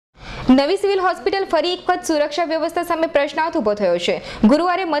નવી civil hospital ફરી એક વખત સુરક્ષા વ્યવસ્થા સામે પ્રશ્નાર્થ ઉભો થયો છે।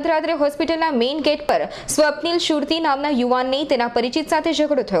 ગુરુવારે મધરાત્રે હોસ્પિટલના મેઇન ગેટ પર સ્વપ્નિલ શુરતી નામના યુવાનને તેના પરિચિત સાથે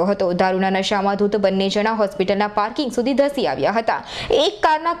ઝઘડો થયો હતો। દારૂના નશામાં ધૂત બંને જણા હોસ્પિટલના પાર્કિંગ સુધી ધસી આવ્યા હતા। એક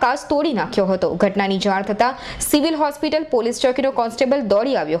કારના કાચ તોડી નાખ્યો હતો। ઘટનાની જાણ થતાં સિવિલ હોસ્પિટલ પોલીસ ચોકીનો કોન્સ્ટેબલ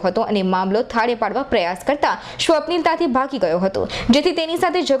દોડી આવ્યો હતો અને મામલો થાળે પાડવા પ્રયાસ કરતા સ્વપ્નિલ ત્યાંથી ભાગી ગયો હતો, જેથી તેની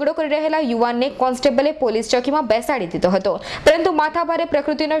સાથે ઝઘડો કરી રહેલા યુવાનને કોન્સ્ટેબલે પોલીસ ચોકીમાં બેસાડી દીધો હતો। પરંતુ માથાભારે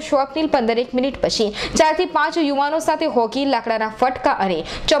પ્રકૃતિનો સ્વપ્નિલ 15 મિનિટ પછી 4 થી 5 યુવાનો સાથે હોકી, લાકડાના ફટકા અને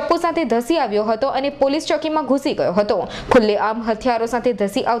ચપ્પુ સાથે ધસી આવ્યો હતો અને પોલીસ ચોકીમાં ઘૂસી ગયો હતો। ખુલ્લેઆમ હથિયારો સાથે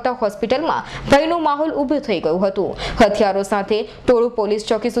ધસી આવતા હોસ્પિટલમાં ભયનું માહોલ ઊભું થઈ ગયું હતું। હથિયારો સાથે ટોળું પોલીસ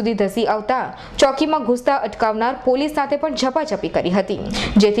ચોકી સુધી ધસી આવતા ચોકીમાં ઘૂસતા અટકાવનાર પોલીસ સાથે પણ ઝપાઝપી કરી હતી,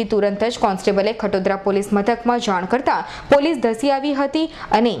 જેથી તુરંત જ કોન્સ્ટેબલે ખટોદરા પોલીસ મથકમાં જાણ કરતા પોલીસ ધસી આવી હતી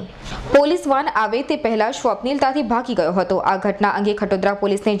અને પોલીસ વાન આવે તે પહેલા સ્વપ્નિલ ત્યાંથી ભાગી ગયો હતો। આ ઘટના અંગે ખટોદરા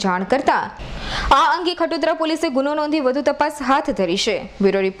પોલીસને જાણ કરતા ખટોદરા પોલીસે ગુનો નોંધી વધુ તપાસ હાથ ધરી છે।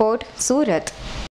 Bureau report, Surat.